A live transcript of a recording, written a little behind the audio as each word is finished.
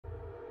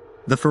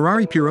The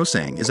Ferrari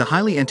Purosangue is a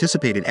highly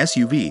anticipated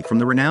SUV from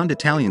the renowned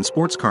Italian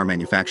sports car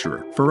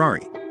manufacturer,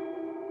 Ferrari.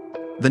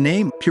 The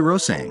name,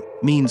 Purosangue,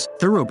 means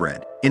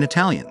thoroughbred in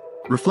Italian,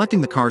 reflecting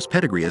the car's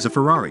pedigree as a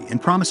Ferrari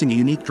and promising a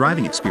unique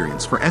driving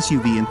experience for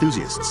SUV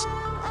enthusiasts.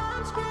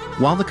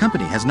 While the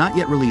company has not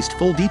yet released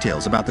full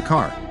details about the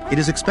car, it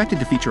is expected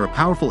to feature a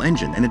powerful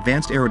engine and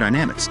advanced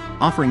aerodynamics,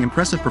 offering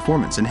impressive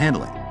performance and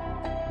handling.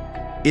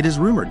 It is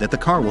rumored that the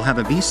car will have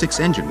a V6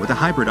 engine with a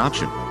hybrid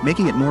option,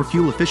 making it more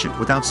fuel efficient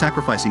without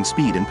sacrificing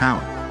speed and power.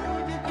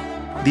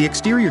 The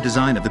exterior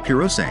design of the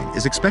Purosangue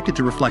is expected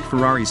to reflect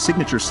Ferrari's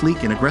signature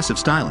sleek and aggressive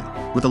styling,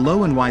 with a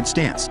low and wide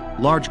stance,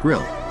 large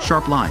grille,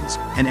 sharp lines,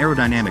 and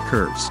aerodynamic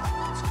curves.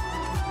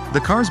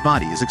 The car's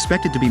body is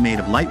expected to be made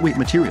of lightweight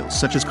materials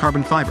such as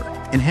carbon fiber,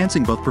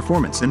 enhancing both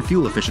performance and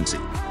fuel efficiency.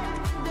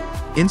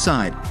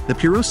 Inside, the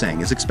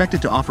Purosangue is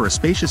expected to offer a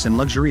spacious and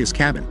luxurious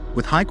cabin,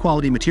 with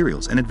high-quality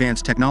materials and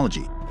advanced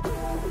technology.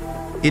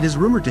 It is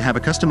rumored to have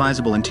a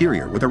customizable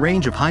interior with a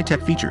range of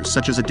high-tech features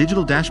such as a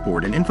digital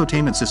dashboard and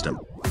infotainment system,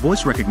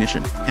 voice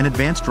recognition, and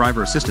advanced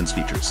driver assistance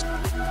features.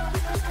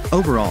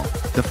 Overall,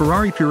 the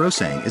Ferrari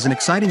Purosangue is an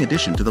exciting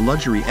addition to the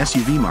luxury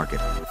SUV market,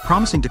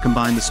 promising to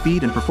combine the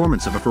speed and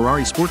performance of a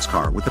Ferrari sports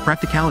car with the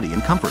practicality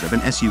and comfort of an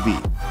SUV.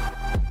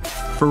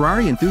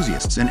 Ferrari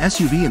enthusiasts and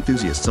SUV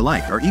enthusiasts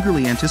alike are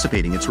eagerly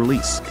anticipating its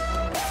release.